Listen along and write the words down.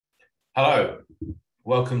Hello,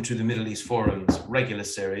 welcome to the Middle East Forum's regular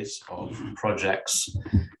series of projects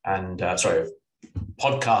and,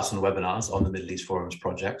 podcasts and webinars on the Middle East Forum's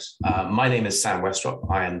projects. My name is Sam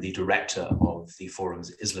Westrop. I am the director of the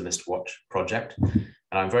Forum's Islamist Watch project, and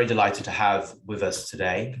I'm very delighted to have with us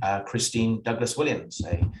today Christine Douglas-Williams,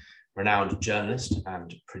 a renowned journalist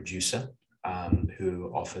and producer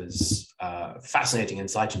who offers fascinating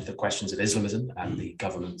insight into the questions of Islamism and the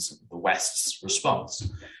government's, the West's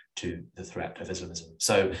response to the threat of Islamism.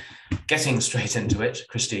 So getting straight into it,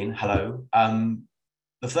 Christine, hello.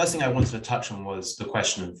 The first thing I wanted to touch on was the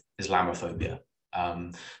question of Islamophobia.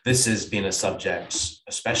 This has been a subject,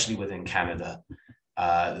 especially within Canada,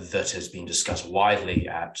 that has been discussed widely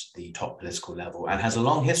at the top political level and has a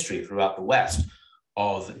long history throughout the West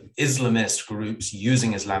of Islamist groups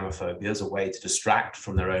using Islamophobia as a way to distract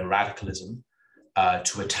from their own radicalism,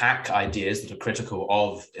 to attack ideas that are critical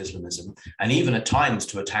of Islamism, and even at times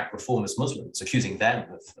to attack reformist Muslims, accusing them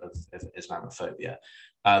of Islamophobia.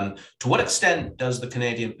 To what extent does the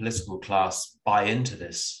Canadian political class buy into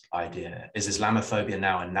this idea? Is Islamophobia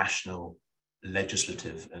now a national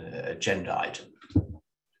legislative agenda item?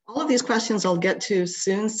 All of these questions I'll get to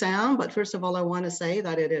soon, Sam, but first of all, I want to say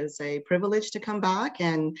that it is a privilege to come back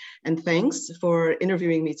and thanks for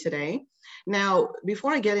interviewing me today. Now,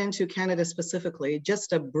 before I get into Canada specifically,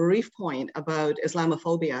 just a brief point about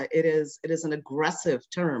Islamophobia. It is an aggressive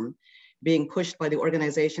term being pushed by the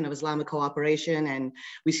Organization of Islamic Cooperation, and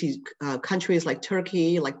we see countries like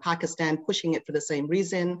Turkey, like Pakistan pushing it for the same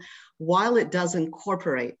reason. While it does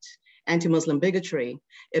incorporate anti-Muslim bigotry,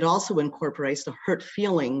 it also incorporates the hurt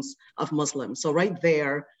feelings of Muslims. So right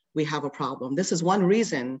there, we have a problem. This is one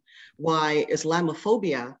reason why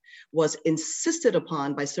Islamophobia was insisted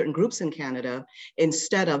upon by certain groups in Canada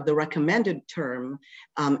instead of the recommended term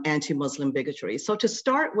anti-Muslim bigotry. So to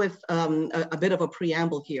start with a bit of a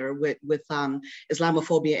preamble here with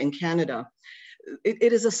Islamophobia in Canada,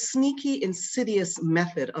 it is a sneaky, insidious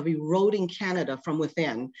method of eroding Canada from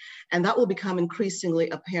within, and that will become increasingly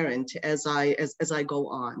apparent as I go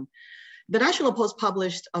on. The National Post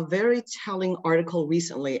published a very telling article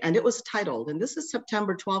recently, and it was titled, and this is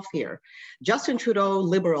September 12th here, Justin Trudeau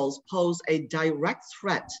Liberals pose a direct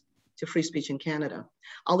threat to free speech in Canada.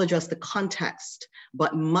 I'll address the context,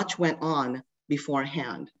 but much went on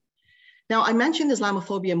beforehand. Now, I mentioned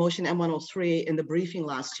Islamophobia motion M103 in the briefing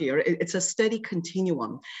last year. It's a steady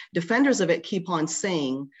continuum. Defenders of it keep on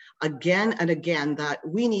saying again and again that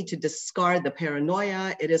we need to discard the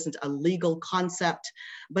paranoia. It isn't a legal concept,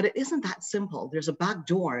 but it isn't that simple. There's a back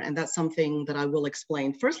door, and that's something that I will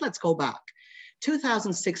explain. First, let's go back.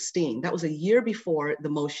 2016, that was a year before the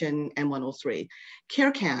motion M103.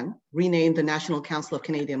 CARECAN, renamed the National Council of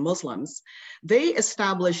Canadian Muslims, they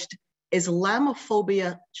established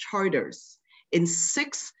Islamophobia charters in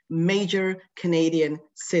 6 major Canadian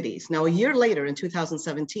cities. Now, a year later, in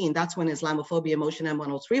 2017, that's when Islamophobia motion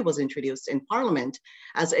M103 was introduced in Parliament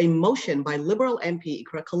as a motion by Liberal MP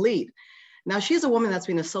Iqra Khalid. Now, she's a woman that's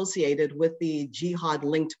been associated with the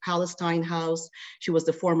jihad-linked Palestine House. She was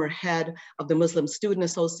the former head of the Muslim Student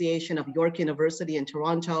Association of York University in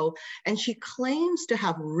Toronto, and she claims to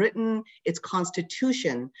have written its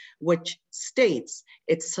constitution, which states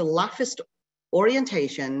its Salafist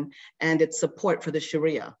orientation and its support for the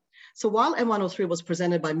Sharia. So while M103 was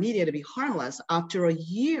presented by media to be harmless, after a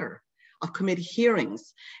year of committee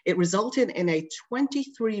hearings, it resulted in a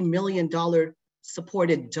 $23 million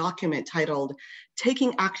supported document titled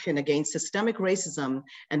Taking Action Against Systemic Racism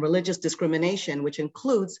and Religious Discrimination, which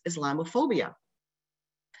includes Islamophobia.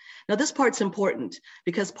 Now, this part's important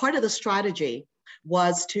because part of the strategy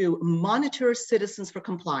was to monitor citizens for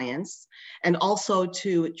compliance and also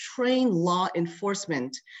to train law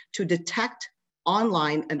enforcement to detect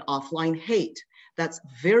online and offline hate. That's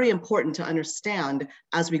very important to understand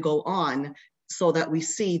as we go on so that we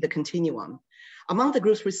see the continuum. Among the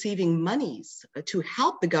groups receiving monies to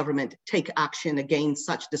help the government take action against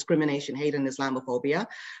such discrimination, hate, and Islamophobia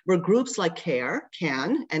were groups like CARE,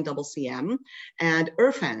 CAN, NCCM, and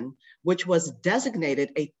IRFAN, which was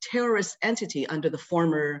designated a terrorist entity under the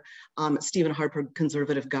former Stephen Harper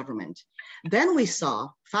conservative government. Then we saw,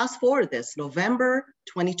 fast forward this, November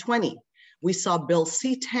 2020, we saw Bill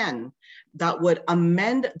C-10 that would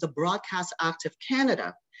amend the Broadcast Act of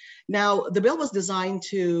Canada. Now, the bill was designed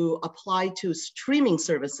to apply to streaming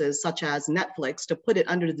services such as Netflix to put it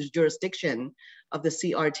under the jurisdiction of the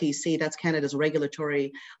CRTC, that's Canada's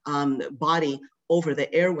regulatory body over the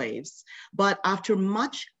airwaves. But after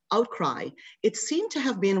much outcry, it seemed to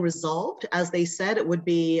have been resolved. As they said, it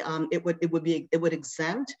would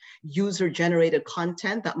exempt user-generated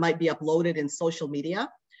content that might be uploaded in social media.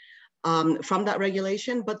 from that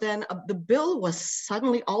regulation, but then the bill was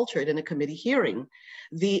suddenly altered in a committee hearing.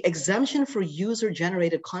 The exemption for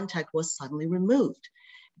user-generated content was suddenly removed,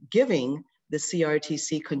 giving the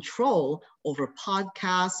CRTC control over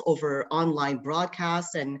podcasts, over online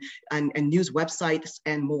broadcasts, and news websites,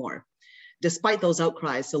 and more. Despite those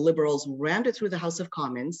outcries, the Liberals rammed it through the House of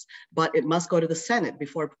Commons, but it must go to the Senate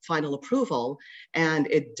before final approval, and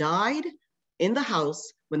it died in the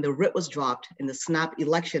House when the writ was dropped in the snap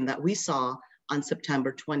election that we saw on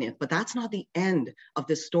September 20th. But that's not the end of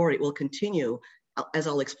this story. It will continue, as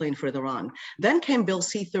I'll explain further on. Then came Bill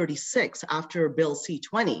C-36 after Bill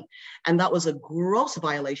C-20, and that was a gross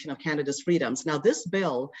violation of Canada's freedoms. Now, this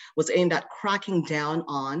bill was aimed at cracking down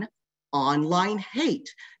on online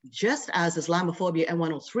hate, just as Islamophobia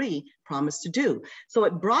N-103 promised to do. So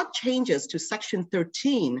it brought changes to Section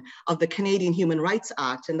 13 of the Canadian Human Rights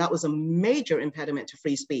Act, and that was a major impediment to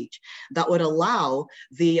free speech that would allow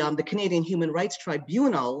the Canadian Human Rights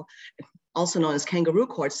Tribunal, also known as kangaroo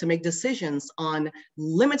courts, to make decisions on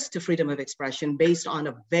limits to freedom of expression based on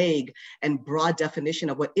a vague and broad definition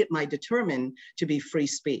of what it might determine to be free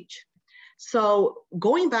speech. So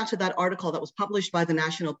going back to that article that was published by the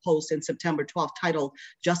National Post in September 12th, titled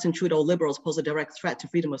 "Justin Trudeau Liberals Pose a Direct Threat to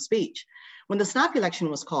Freedom of Speech." When the snap election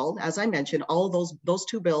was called, as I mentioned, all those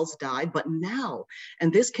two bills died, but now,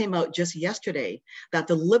 and this came out just yesterday, that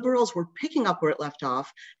the Liberals were picking up where it left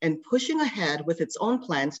off and pushing ahead with its own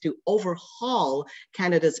plans to overhaul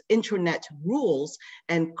Canada's internet rules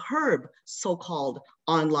and curb so-called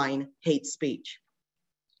online hate speech.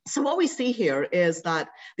 So what we see here is that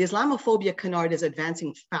the Islamophobia canard is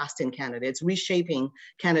advancing fast in Canada. It's reshaping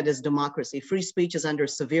Canada's democracy. Free speech is under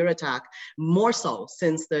severe attack, more so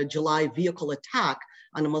since the July vehicle attack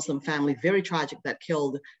on a Muslim family, very tragic, that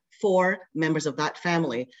killed 4 members of that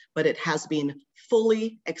family, but it has been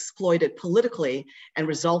fully exploited politically and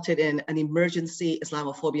resulted in an emergency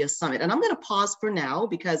Islamophobia summit. And I'm going to pause for now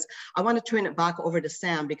because I want to turn it back over to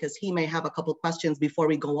Sam, because he may have a couple of questions before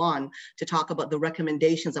we go on to talk about the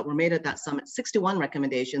recommendations that were made at that summit, 61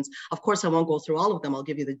 recommendations. Of course, I won't go through all of them. I'll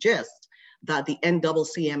give you the gist that the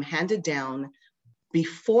NCCM handed down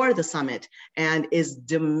before the summit and is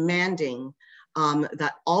demanding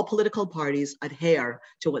that all political parties adhere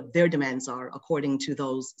to what their demands are according to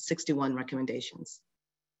those 61 recommendations.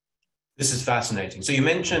 This is fascinating. So you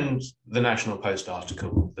mentioned the National Post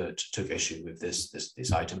article that took issue with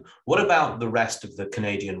this item. What about the rest of the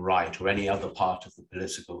Canadian right or any other part of the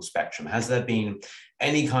political spectrum? Has there been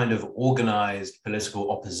any kind of organized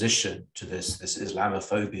political opposition to this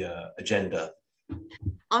Islamophobia agenda?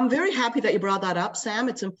 I'm very happy that you brought that up, Sam.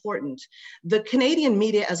 It's important. The Canadian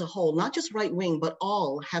media as a whole, not just right wing, but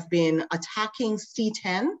all, have been attacking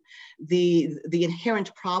C-10, the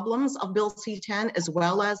inherent problems of Bill C-10, as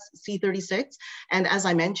well as C-36. And as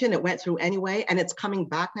I mentioned, it went through anyway, and it's coming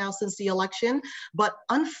back now since the election. But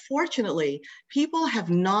unfortunately, people have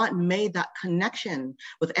not made that connection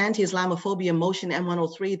with anti-Islamophobia motion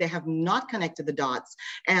N-103. They have not connected the dots.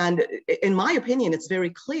 And in my opinion, it's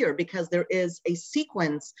very clear because there is a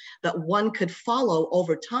sequence that one could follow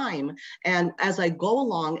over time. And as I go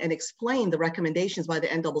along and explain the recommendations by the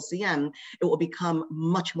NCCM, it will become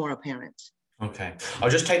much more apparent. Okay,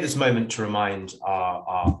 I'll just take this moment to remind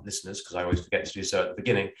our listeners, because I always forget to do so at the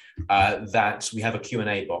beginning, that we have a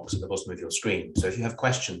Q&A box at the bottom of your screen. So if you have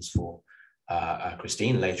questions for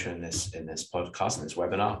Christine later in this podcast, in this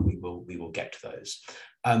webinar, we will get to those.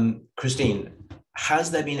 Christine,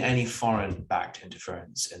 has there been any foreign-backed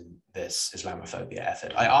interference in this Islamophobia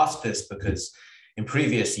effort? I ask this because in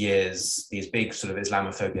previous years, these big sort of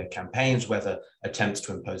Islamophobia campaigns, whether attempts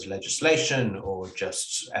to impose legislation or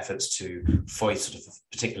just efforts to foist sort of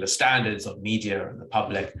particular standards on media and the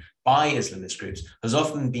public by Islamist groups, has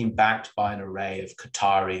often been backed by an array of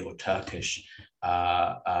Qatari or Turkish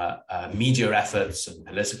media efforts and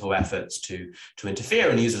political efforts to interfere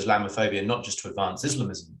and use Islamophobia not just to advance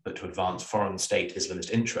Islamism, but to advance foreign state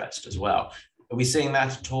Islamist interest as well. Are we seeing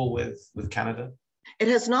that at all with Canada? It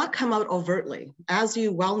has not come out overtly. As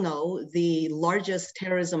you well know, the largest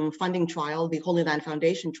terrorism funding trial, the Holy Land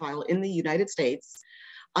Foundation trial in the United States,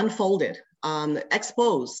 unfolded,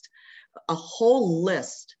 exposed a whole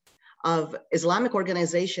list of Islamic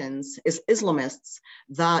organizations, Islamists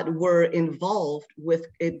that were involved with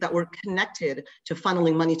it, that were connected to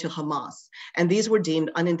funneling money to Hamas. And these were deemed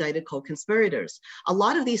unindicted co-conspirators. A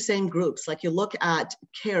lot of these same groups, like you look at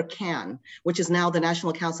CARE-CAN, which is now the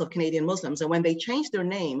National Council of Canadian Muslims, and when they changed their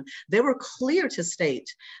name, they were clear to state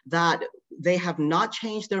that they have not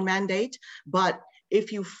changed their mandate, but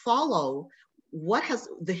if you follow what has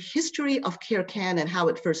the history of CARE-CAN and how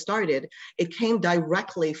it first started, it came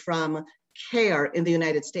directly from CARE in the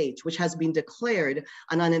United States, which has been declared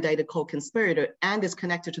an unindicted co-conspirator and is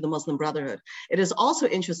connected to the Muslim Brotherhood. It is also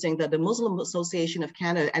interesting that the Muslim Association of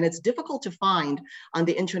Canada, and it's difficult to find on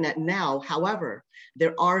the internet now, however,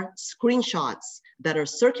 there are screenshots that are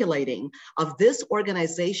circulating of this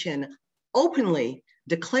organization openly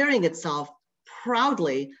declaring itself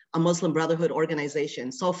proudly a Muslim Brotherhood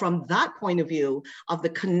organization. So from that point of view of the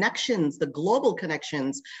connections, the global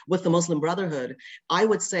connections with the Muslim Brotherhood, I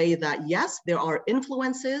would say that yes, there are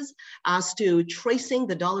influences as to tracing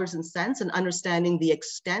the dollars and cents and understanding the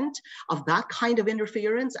extent of that kind of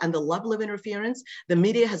interference and the level of interference. The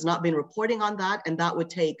media has not been reporting on that, and that would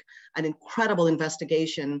take an incredible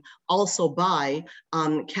investigation also by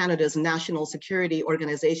Canada's national security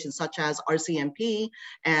organizations such as RCMP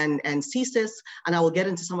and CSIS. And I will get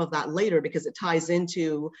into some of that later because it ties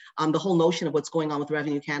into the whole notion of what's going on with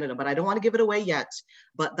Revenue Canada. But I don't want to give it away yet,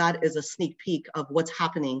 but that is a sneak peek of what's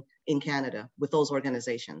happening in Canada with those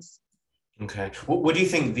organizations. Okay. What do you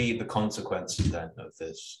think the consequences then of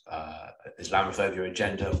this Islamophobia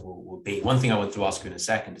agenda will be? One thing I want to ask you in a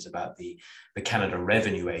second is about the Canada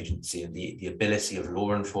Revenue Agency and the ability of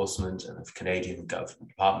law enforcement and of Canadian government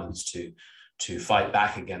departments to fight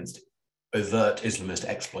back against overt Islamist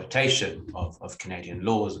exploitation of Canadian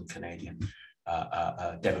laws and Canadian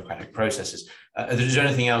democratic processes. Is there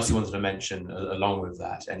anything else you wanted to mention along with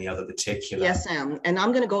that? Any other particular? Yes, Sam, and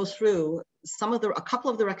I'm going to go through a couple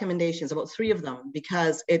of the recommendations, about 3 of them,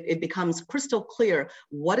 because it becomes crystal clear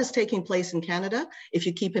what is taking place in Canada. If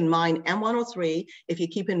you keep in mind M103, if you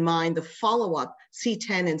keep in mind the follow-up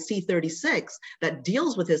C10 and C36 that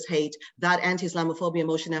deals with this hate that anti-Islamophobia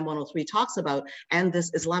motion M103 talks about, and this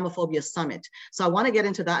Islamophobia summit. So I want to get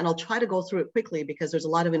into that, and I'll try to go through it quickly because there's a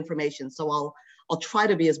lot of information. So I'll try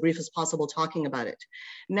to be as brief as possible talking about it.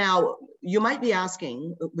 Now, you might be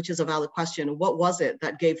asking, which is a valid question, what was it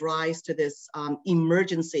that gave rise to this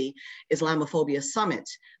emergency Islamophobia summit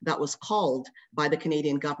that was called by the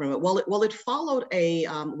Canadian government? Well, it followed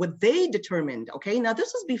what they determined, okay? Now,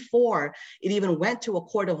 this is before it even went to a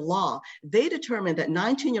court of law. They determined that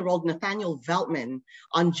 19-year-old Nathaniel Veltman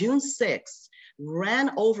on June 6th ran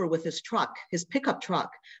over with his truck, his pickup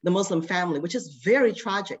truck, the Muslim family, which is very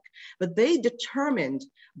tragic. But they determined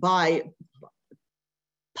by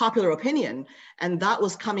popular opinion, and that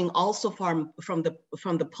was coming also from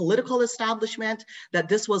the political establishment, that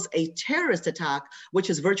this was a terrorist attack, which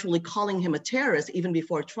is virtually calling him a terrorist even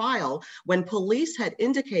before trial, when police had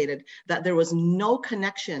indicated that there was no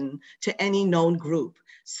connection to any known group.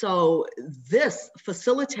 So this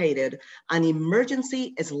facilitated an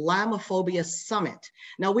emergency Islamophobia summit.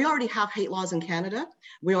 Now, we already have hate laws in Canada.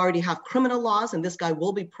 We already have criminal laws, and this guy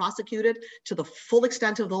will be prosecuted to the full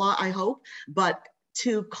extent of the law, I hope. But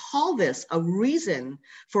to call this a reason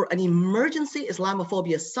for an emergency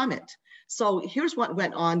Islamophobia summit. So here's what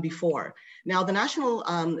went on before. Now, the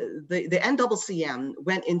NCCM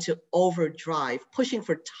went into overdrive, pushing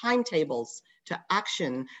for timetables to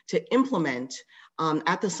action, to implement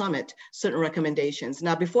at the summit certain recommendations.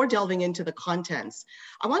 Now, before delving into the contents,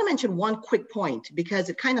 I want to mention one quick point because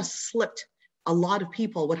it kind of slipped a lot of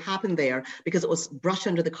people what happened there because it was brushed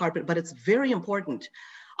under the carpet, but it's very important.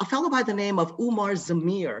 A fellow by the name of Umar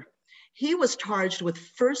Zamir, he was charged with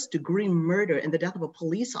first-degree murder in the death of a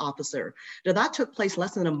police officer. Now, that took place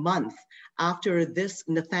less than a month after this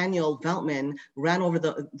Nathaniel Veltman ran over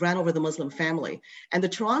the Muslim family. And the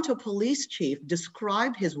Toronto police chief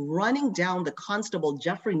described his running down the constable,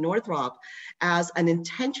 Jeffrey Northrop, as an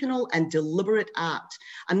intentional and deliberate act.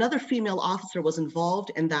 Another female officer was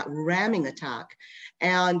involved in that ramming attack.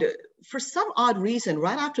 And for some odd reason,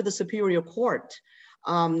 right after the Superior Court,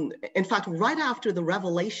 in fact, right after the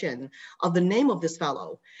revelation of the name of this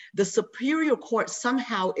fellow, the Superior Court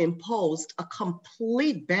somehow imposed a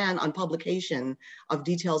complete ban on publication of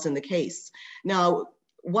details in the case. Now,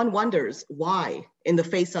 one wonders why in the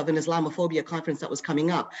face of an Islamophobia conference that was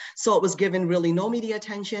coming up. So it was given really no media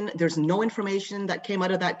attention. There's no information that came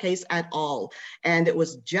out of that case at all. And it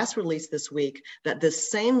was just released this week that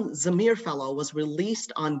this same Zamir fellow was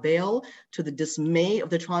released on bail, to the dismay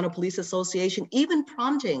of the Toronto Police Association, even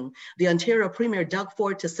prompting the Ontario Premier Doug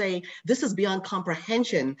Ford to say, this is beyond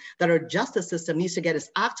comprehension that our justice system needs to get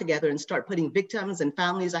its act together and start putting victims and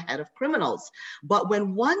families ahead of criminals. But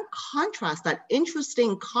when one contrasts that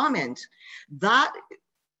interesting comment, that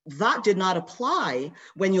did not apply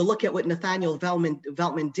when you look at what Nathaniel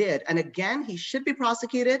Veltman did. And again, he should be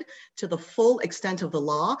prosecuted to the full extent of the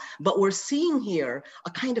law, but we're seeing here a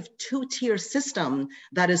kind of two-tier system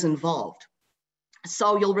that is involved.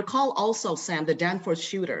 So you'll recall also, Sam, the Danforth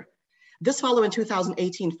shooter. This fellow in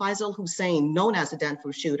 2018, Faisal Hussein, known as the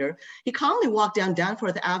Danforth shooter, he calmly walked down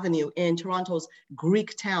Danforth Avenue in Toronto's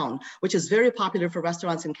Greek town, which is very popular for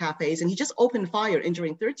restaurants and cafes. And he just opened fire,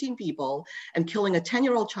 injuring 13 people and killing a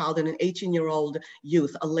 10-year-old child and an 18-year-old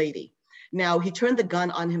youth, a lady. Now, he turned the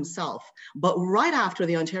gun on himself, but right after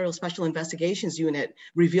the Ontario Special Investigations Unit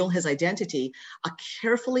revealed his identity, a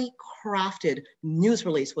carefully crafted news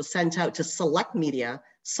release was sent out to select media,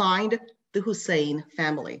 signed the Hussein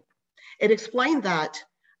family. It explained that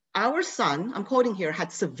our son, I'm quoting here,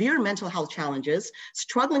 had severe mental health challenges,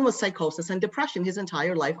 struggling with psychosis and depression his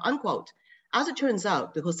entire life, unquote. As it turns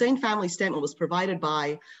out, the Hussein family statement was provided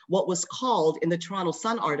by what was called in the Toronto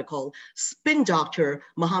Sun article, spin doctor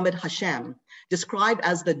Mohammed Hashem, described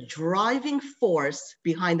as the driving force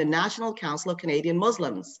behind the National Council of Canadian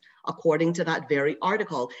Muslims. According to that very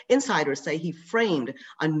article, insiders say he framed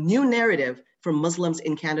a new narrative for Muslims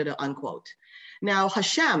in Canada, unquote. Now,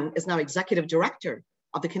 Hashem is now executive director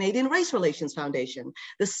of the Canadian Race Relations Foundation,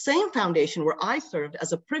 the same foundation where I served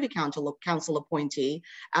as a Privy Council appointee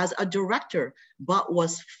as a director, but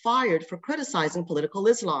was fired for criticizing political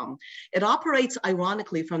Islam. It operates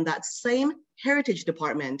ironically from that same heritage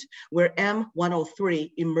department where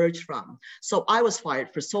M103 emerged from. So I was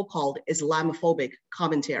fired for so-called Islamophobic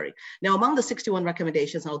commentary. Now, among the 61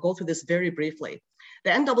 recommendations, and I'll go through this very briefly,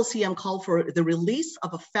 the NCCM called for the release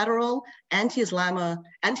of a federal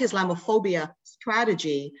anti-Islamophobia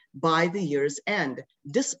strategy by the year's end,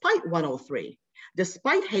 despite 103,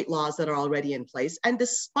 despite hate laws that are already in place, and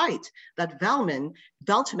despite that Veltman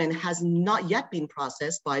has not yet been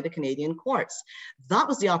processed by the Canadian courts. That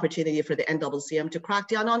was the opportunity for the NCCM to crack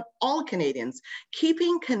down on all Canadians,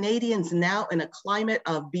 keeping Canadians now in a climate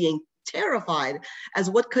of being terrified as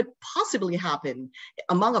what could possibly happen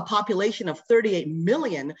among a population of 38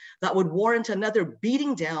 million that would warrant another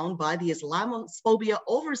beating down by the Islamophobia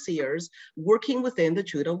overseers working within the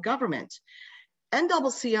Trudeau government.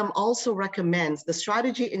 NCCM also recommends the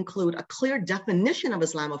strategy include a clear definition of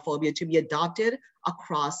Islamophobia to be adopted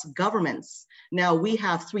across governments. Now, we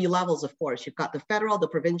have 3 levels, of course. You've got the federal, the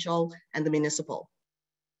provincial, and the municipal.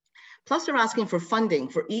 Plus, they're asking for funding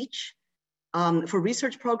for each for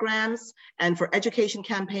research programs and for education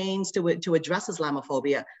campaigns to address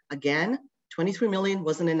Islamophobia. Again, 23 million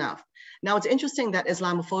wasn't enough. Now, it's interesting that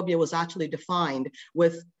Islamophobia was actually defined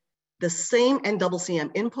with the same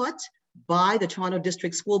NCCM input by the Toronto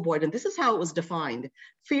District School Board, and this is how it was defined: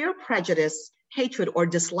 fear, prejudice, hatred, or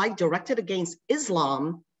dislike directed against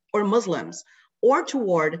Islam or Muslims, or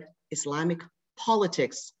toward Islamic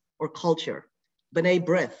politics or culture. B'nai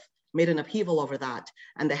B'rith made an upheaval over that,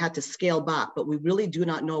 and they had to scale back, but we really do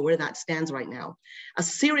not know where that stands right now. A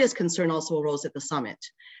serious concern also arose at the summit,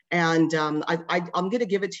 and I'm going to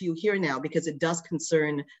give it to you here now because it does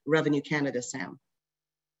concern Revenue Canada, Sam.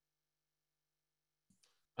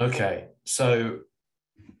 Okay, so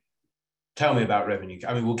tell me about Revenue.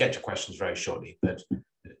 I mean, we'll get to questions very shortly, but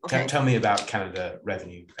okay. Tell me about Canada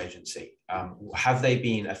Revenue Agency. Have they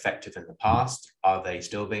been effective in the past? Are they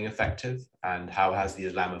still being effective? And how has the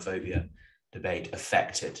Islamophobia debate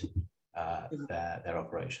affected their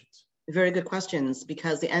operations? Very good questions,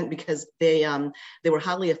 because they were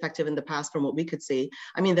highly effective in the past from what we could see.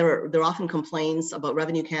 I mean, there are often complaints about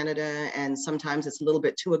Revenue Canada, and sometimes it's a little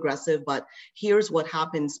bit too aggressive, but here's what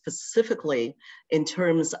happened specifically in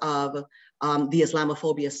terms of the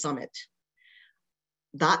Islamophobia Summit.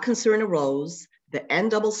 That concern arose, the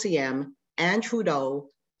NCCM and Trudeau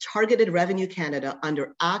targeted Revenue Canada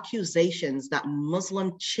under accusations that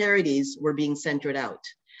Muslim charities were being centered out.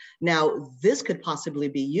 Now, this could possibly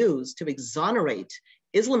be used to exonerate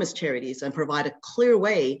Islamist charities and provide a clear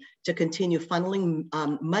way to continue funneling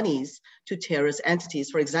monies to terrorist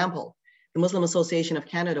entities. For example, the Muslim Association of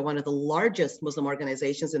Canada, one of the largest Muslim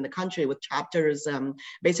organizations in the country with chapters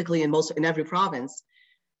basically in every province,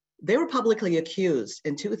 they were publicly accused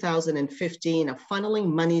in 2015 of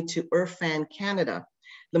funneling money to Irfan Canada.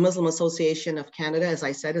 The Muslim Association of Canada, as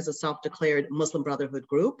I said, is a self-declared Muslim Brotherhood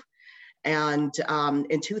group. And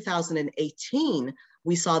in 2018,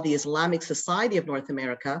 we saw the Islamic Society of North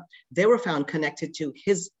America. They were found connected to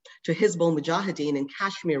Hizbul Mujahideen in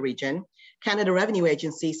Kashmir region. Canada Revenue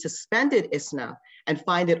Agency suspended ISNA and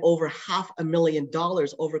fined it over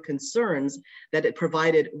 $500,000 over concerns that it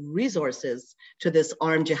provided resources to this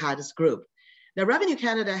armed jihadist group. Now, Revenue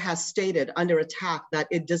Canada has stated under attack that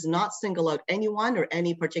it does not single out anyone or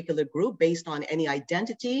any particular group based on any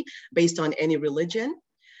identity, based on any religion.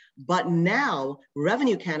 But now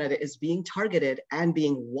Revenue Canada is being targeted and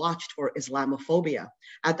being watched for Islamophobia.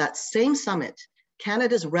 At that same summit,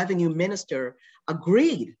 Canada's revenue minister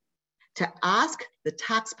agreed to ask the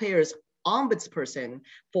taxpayers' ombudsperson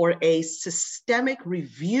for a systemic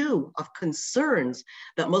review of concerns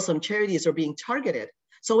that Muslim charities are being targeted.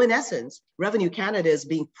 So in essence, Revenue Canada is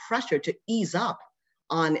being pressured to ease up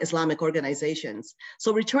on Islamic organizations.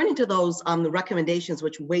 So returning to those recommendations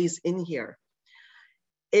which weighs in here,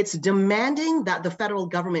 it's demanding that the federal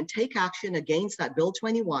government take action against that Bill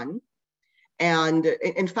 21. And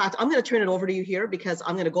in fact, I'm going to turn it over to you here because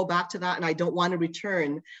I'm going to go back to that, and I don't want to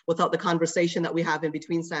return without the conversation that we have in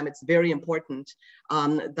between, Sam. It's very important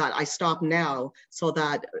that I stop now so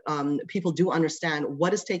that people do understand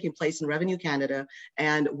what is taking place in Revenue Canada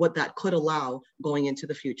and what that could allow going into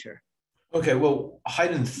the future. Okay, well,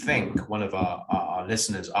 Hayden Think, one of our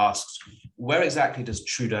listeners, asked, where exactly does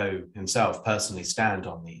Trudeau himself personally stand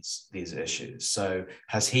on these issues? So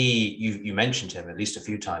has he, you mentioned him at least a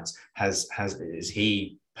few times, is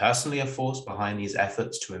he personally a force behind these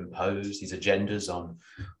efforts to impose these agendas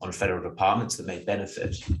on federal departments that may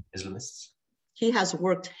benefit Islamists? He has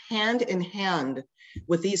worked hand in hand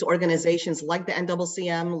with these organizations like the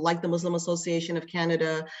NCCM, like the Muslim Association of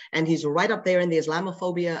Canada, and he's right up there in the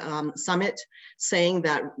Islamophobia summit saying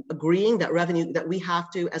that, agreeing that that we have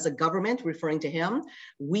to, as a government, referring to him,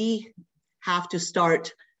 we have to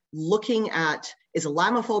start looking at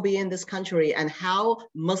Islamophobia in this country and how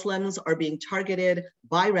Muslims are being targeted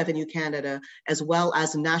by Revenue Canada, as well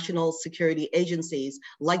as national security agencies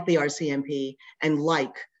like the RCMP and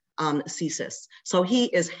like CSIS. So he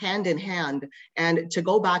is hand in hand. And to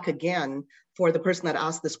go back again for the person that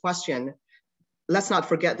asked this question, let's not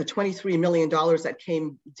forget the $23 million that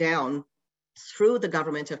came down through the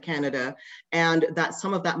government of Canada, and that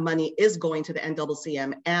some of that money is going to the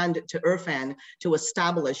NCCM and to IRFAN to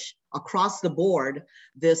establish across the board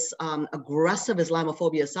this aggressive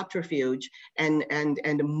Islamophobia subterfuge and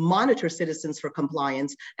monitor citizens for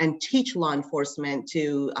compliance and teach law enforcement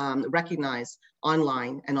to recognize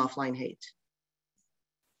online and offline hate.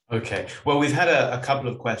 Okay, well, we've had a couple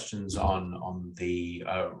of questions on the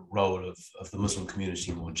role of the Muslim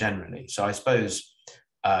community more generally. So I suppose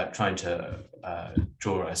trying to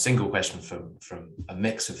draw a single question from a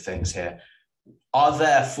mix of things here. Are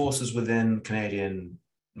there forces within Canadian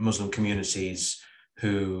Muslim communities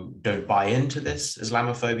who don't buy into this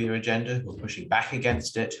Islamophobia agenda, who are pushing back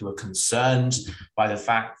against it, who are concerned by the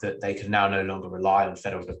fact that they can now no longer rely on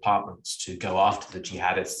federal departments to go after the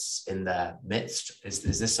jihadists in their midst? Is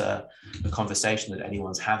this a conversation that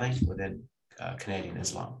anyone's having within Canadian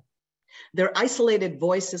Islam? They're isolated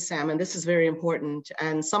voices, Sam, and this is very important.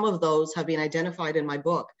 And some of those have been identified in my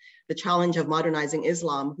book, The Challenge of Modernizing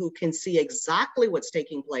Islam, who can see exactly what's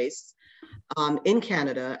taking place in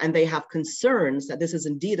Canada. And they have concerns that this is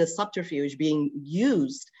indeed a subterfuge being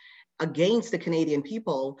used against the Canadian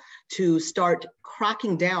people to start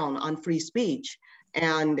cracking down on free speech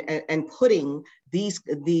and putting the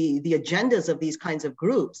agendas of these kinds of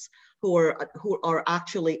groups who are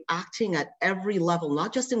actually acting at every level,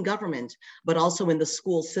 not just in government, but also in the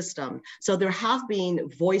school system. So there have been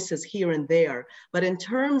voices here and there, but in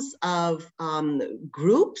terms of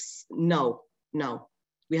groups, no.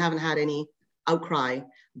 We haven't had any outcry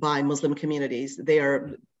by Muslim communities. They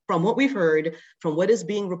are, from what we've heard, from what is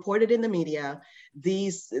being reported in the media,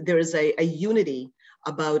 there is a unity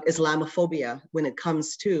about Islamophobia when it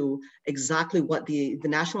comes to exactly what the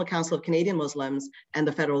National Council of Canadian Muslims and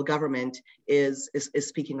the federal government is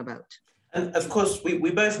speaking about. And of course,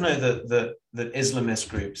 we both know that Islamist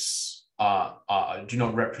groups do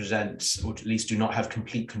not represent, or at least do not have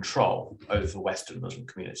complete control over Western Muslim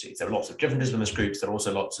communities. There are lots of different Islamist groups. There are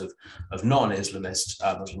also lots of non-Islamist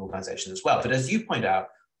Muslim organizations as well. But as you point out,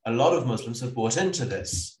 a lot of Muslims have bought into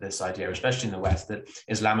this idea, especially in the West, that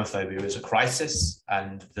Islamophobia is a crisis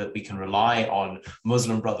and that we can rely on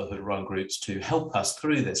Muslim Brotherhood-run groups to help us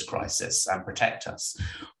through this crisis and protect us.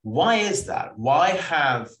 Why is that? Why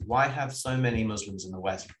have so many Muslims in the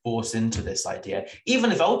West bought into this idea,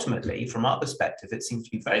 even if ultimately, from our perspective, it seems to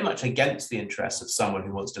be very much against the interests of someone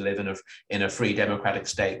who wants to live in a free democratic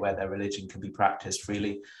state where their religion can be practiced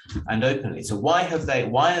freely and openly? So why are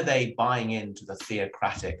they buying into the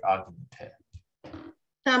theocratic argument here?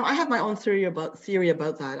 I have my own theory about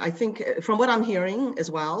that. I think from what I'm hearing as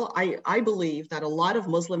well, I believe that a lot of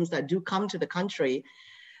Muslims that do come to the country,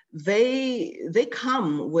 they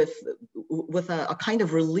come with a kind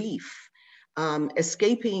of relief,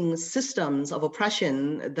 escaping systems of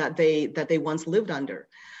oppression that they once lived under.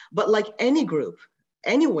 But like any group,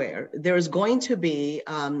 anywhere, there is going to be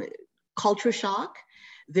culture shock.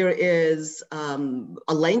 There is a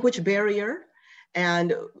language barrier.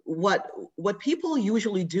 And what people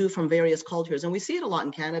usually do from various cultures, and we see it a lot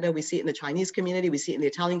in Canada, we see it in the Chinese community, we see it in the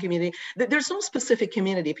Italian community, there's no specific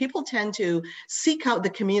community. People tend to seek out the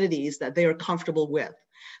communities that they are comfortable with.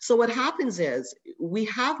 So what happens is we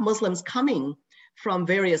have Muslims coming from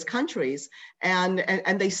various countries and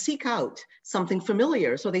they seek out something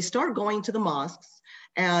familiar. So they start going to the mosques.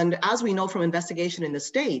 And as we know from investigation in the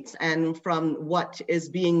States and from what has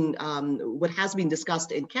been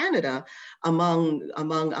discussed in Canada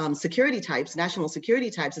among security types, national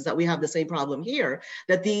security types, is that we have the same problem here,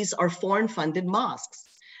 that these are foreign funded mosques.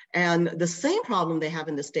 And the same problem they have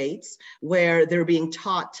in the States, where they're being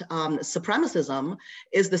taught supremacism,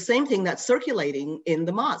 is the same thing that's circulating in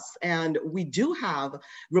the mosques. And we do have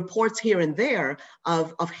reports here and there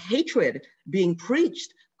of hatred being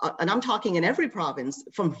preached, and I'm talking in every province,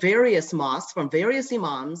 from various mosques, from various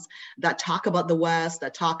imams that talk about the West,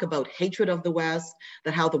 that talk about hatred of the West,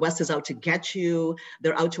 that how the West is out to get you,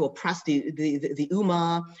 they're out to oppress the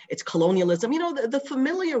Ummah, it's colonialism, the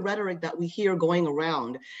familiar rhetoric that we hear going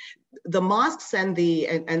around. The mosques and the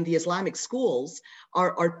Islamic schools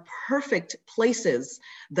are perfect places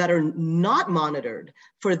that are not monitored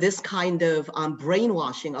for this kind of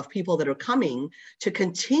brainwashing of people that are coming to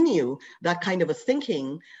continue that kind of a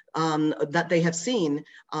thinking that they have seen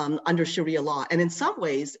under Sharia law. And in some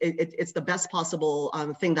ways, it's the best possible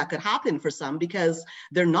thing that could happen for some, because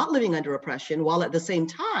they're not living under oppression, while at the same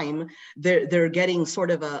time, they're getting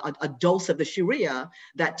sort of a dose of the Sharia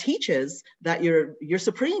that teaches that you're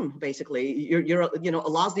supreme, basically. You're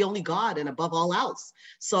Allah's the only God and above all else.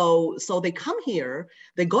 So they come here,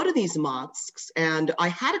 they go to these mosques, and I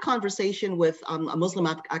had a conversation with a Muslim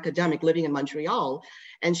academic living in Montreal,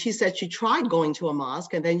 and she said she tried going to a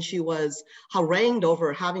mosque, and then she was harangued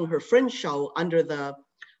over having her fringe show under the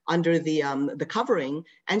covering,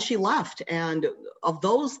 and she left. And of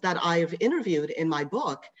those that I've interviewed in my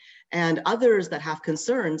book and others that have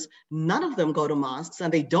concerns, none of them go to mosques,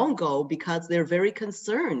 and they don't go because they're very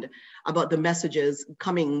concerned about the messages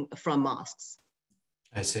coming from mosques.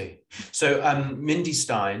 I see. So Mindy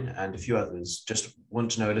Stein and a few others just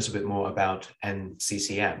want to know a little bit more about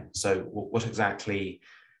NCCM. So what exactly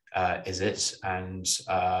is it, and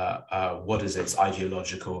what is its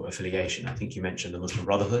ideological affiliation? I think you mentioned the Muslim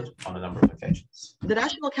Brotherhood on a number of occasions. The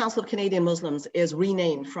National Council of Canadian Muslims is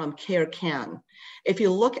renamed from CARE CAN. If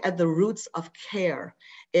you look at the roots of CARE,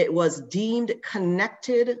 it was deemed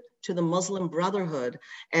connected to the Muslim Brotherhood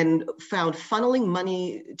and found funneling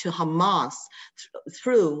money to Hamas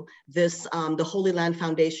through this, the Holy Land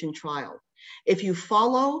Foundation trial. If you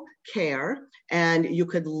follow CARE, and you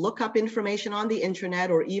could look up information on the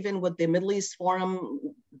internet, or even what the Middle East Forum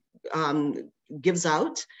gives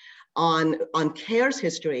out on CARE's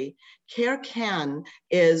history, CARE CAN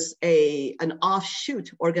is an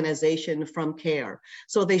offshoot organization from CARE.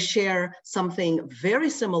 So they share something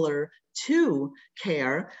very similar to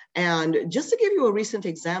CARE. And just to give you a recent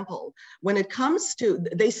example, when it comes to,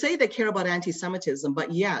 they say they care about anti-Semitism,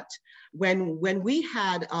 but yet when we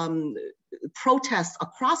had protests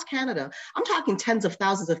across Canada, I'm talking tens of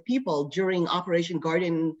thousands of people during Operation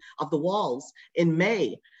Guardian of the Walls in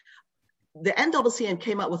May, the NCCM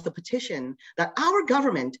came out with a petition that our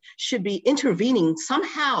government should be intervening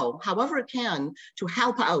somehow, however it can, to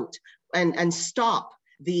help out and stop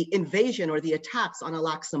the invasion or the attacks on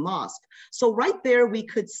Al-Aqsa Mosque. So right there, we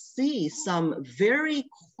could see some very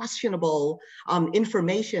questionable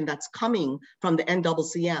information that's coming from the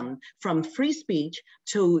NCCM, from free speech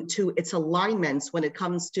to its alignments when it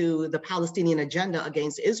comes to the Palestinian agenda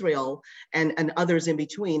against Israel and others in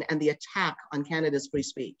between, and the attack on Canada's free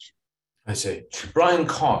speech. I see. Brian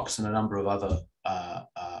Cox and a number of other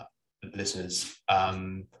listeners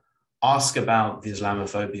ask about the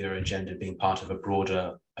Islamophobia agenda being part of a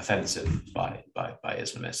broader offensive by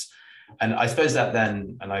Islamists. And I suppose that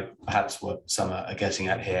then, and perhaps what some are getting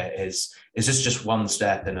at here is this just one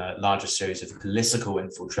step in a larger series of political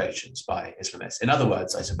infiltrations by Islamists? In other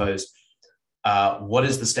words, I suppose, what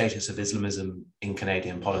is the status of Islamism in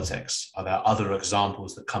Canadian politics? Are there other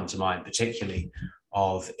examples that come to mind, particularly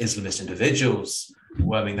of Islamist individuals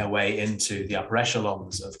worming their way into the upper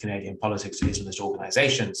echelons of Canadian politics, Islamist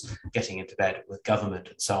organizations, getting into bed with government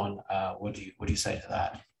and so on? What do you say to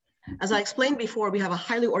that? As I explained before, we have a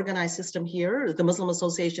highly organized system here, the Muslim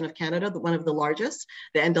Association of Canada, one of the largest,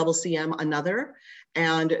 the NCCM, another,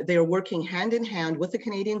 and they're working hand in hand with the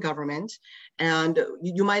Canadian government. And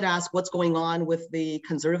you might ask what's going on with the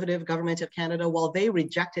Conservative government of Canada. Well, they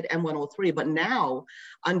rejected M103, but now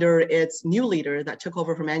under its new leader that took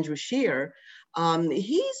over from Andrew Scheer,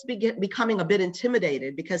 he's becoming a bit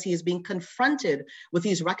intimidated because he is being confronted with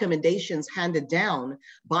these recommendations handed down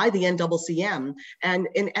by the NCCM. And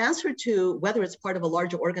in answer to whether it's part of a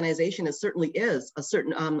larger organization, it certainly is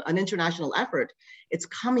an international effort. It's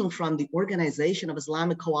coming from the Organization of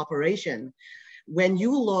Islamic Cooperation. When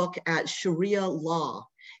you look at Sharia law,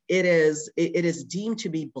 it is deemed to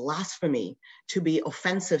be blasphemy, to be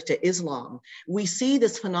offensive to Islam. We see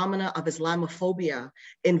this phenomena of Islamophobia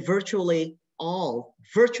in virtually,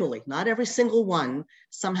 not every single one.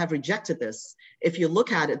 Some have rejected this. If you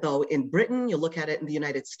look at it though, in Britain, you look at it in the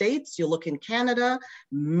United States, you look in Canada,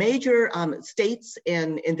 major states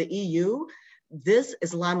in the EU, this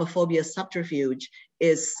Islamophobia subterfuge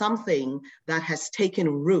is something that has taken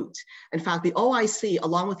root. In fact, the OIC,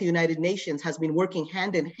 along with the United Nations, has been working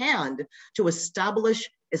hand in hand to establish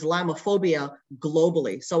Islamophobia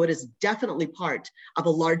globally. So it is definitely part of a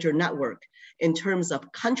larger network in terms of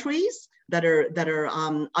countries that are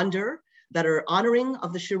honoring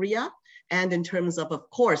of the Sharia, and in terms of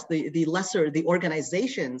course, the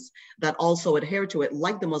organizations that also adhere to it,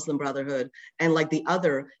 like the Muslim Brotherhood and like the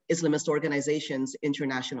other Islamist organizations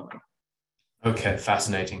internationally. Okay,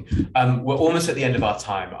 fascinating. We're almost at the end of our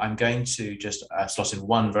time. I'm going to just slot in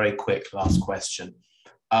one very quick last question.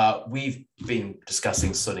 We've been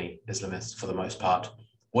discussing Sunni Islamists for the most part.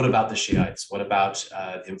 What about the Shiites? What about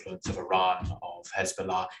the influence of Iran, of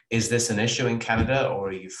Hezbollah? Is this an issue in Canada, or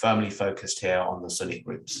are you firmly focused here on the Sunni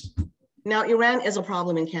groups? Now, Iran is a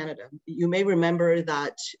problem in Canada. You may remember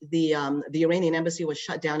that the Iranian embassy was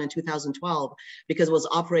shut down in 2012 because it was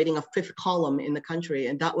operating a fifth column in the country,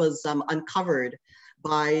 and that was uncovered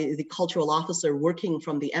by the cultural officer working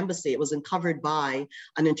from the embassy. It was uncovered by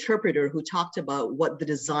an interpreter who talked about what the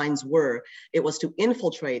designs were. It was to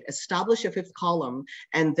infiltrate, establish a fifth column,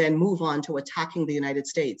 and then move on to attacking the United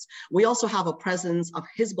States. We also have a presence of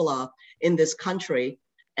Hezbollah in this country,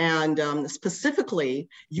 and specifically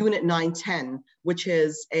Unit 910, which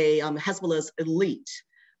is a Hezbollah's elite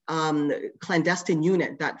clandestine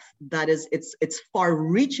unit that is its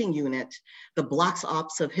far-reaching unit, the Black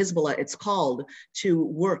Ops of Hezbollah, it's called, to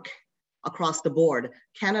work across the board.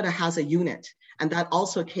 Canada has a unit, and that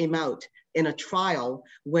also came out in a trial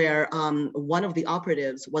where one of the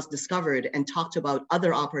operatives was discovered and talked about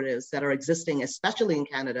other operatives that are existing, especially in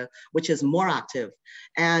Canada, which is more active.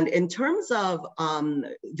 And in terms of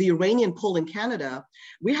the Iranian pull in Canada,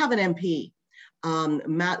 we have an MP,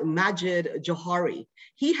 Majid Johari.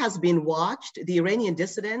 He has been watched. The Iranian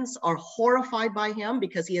dissidents are horrified by him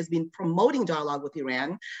because he has been promoting dialogue with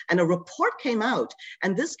Iran. And a report came out,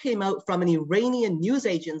 and this came out from an Iranian news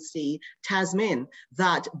agency, Tasmin,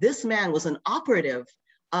 that this man was an operative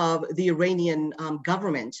of the Iranian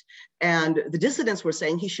government. And the dissidents were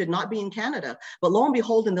saying he should not be in Canada. But lo and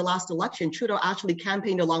behold, in the last election, Trudeau actually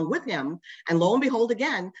campaigned along with him. And lo and behold,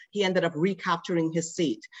 again, he ended up recapturing his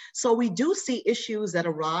seat. So we do see issues that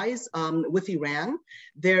arise with Iran.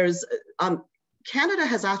 Canada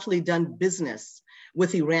has actually done business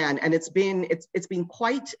with Iran, and it's been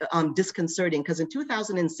quite disconcerting, because in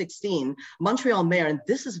 2016, Montreal Mayor, and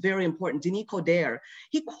this is very important, Denis Coderre,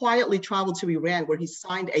 he quietly traveled to Iran, where he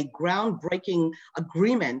signed a groundbreaking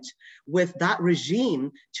agreement with that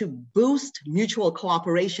regime to boost mutual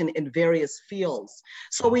cooperation in various fields.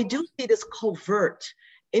 So we do see this covert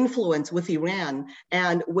influence with Iran,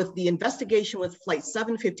 and with the investigation with Flight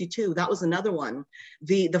 752, that was another one.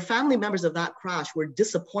 The family members of that crash were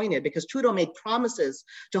disappointed because Trudeau made promises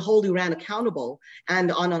to hold Iran accountable,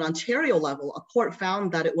 and on an Ontario level, a court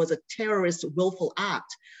found that it was a terrorist willful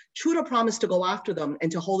act. Trudeau promised to go after them and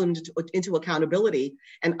to hold them into accountability,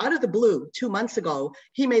 and out of the blue, 2 months ago,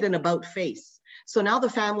 he made an about face. So now the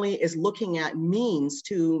family is looking at means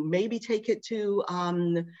to maybe take it to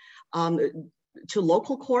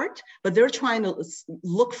local court, but they're trying to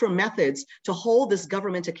look for methods to hold this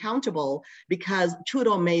government accountable, because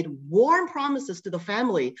Trudeau made warm promises to the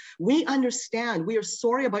family. We understand, we are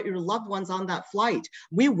sorry about your loved ones on that flight.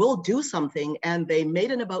 We will do something. And they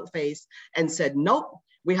made an about face and said, nope,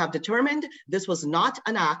 we have determined this was not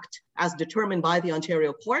an act as determined by the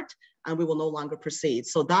Ontario court, and we will no longer proceed.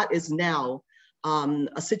 So that is now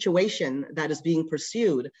a situation that is being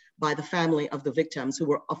pursued by the family of the victims, who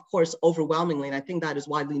were, of course, overwhelmingly, and I think that is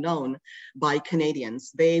widely known, by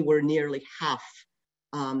Canadians. They were nearly half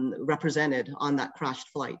represented on that crashed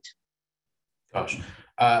flight. Gosh,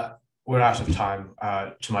 we're out of time,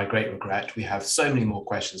 to my great regret. We have so many more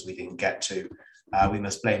questions we didn't get to. We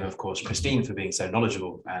must blame, of course, Christine for being so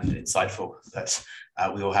knowledgeable and insightful, but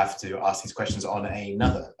we will have to ask these questions on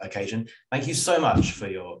another occasion. Thank you so much for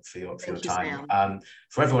your time.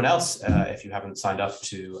 For everyone else, if you haven't signed up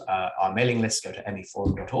to our mailing list, go to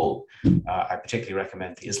meforum.org. I particularly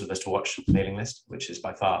recommend the Islamist Watch mailing list, which is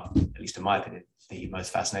by far, at least in my opinion, the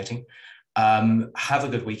most fascinating. Have a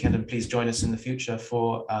good weekend, and please join us in the future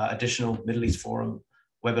for additional Middle East Forum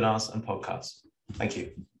webinars and podcasts. Thank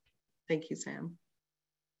you. Thank you, Sam.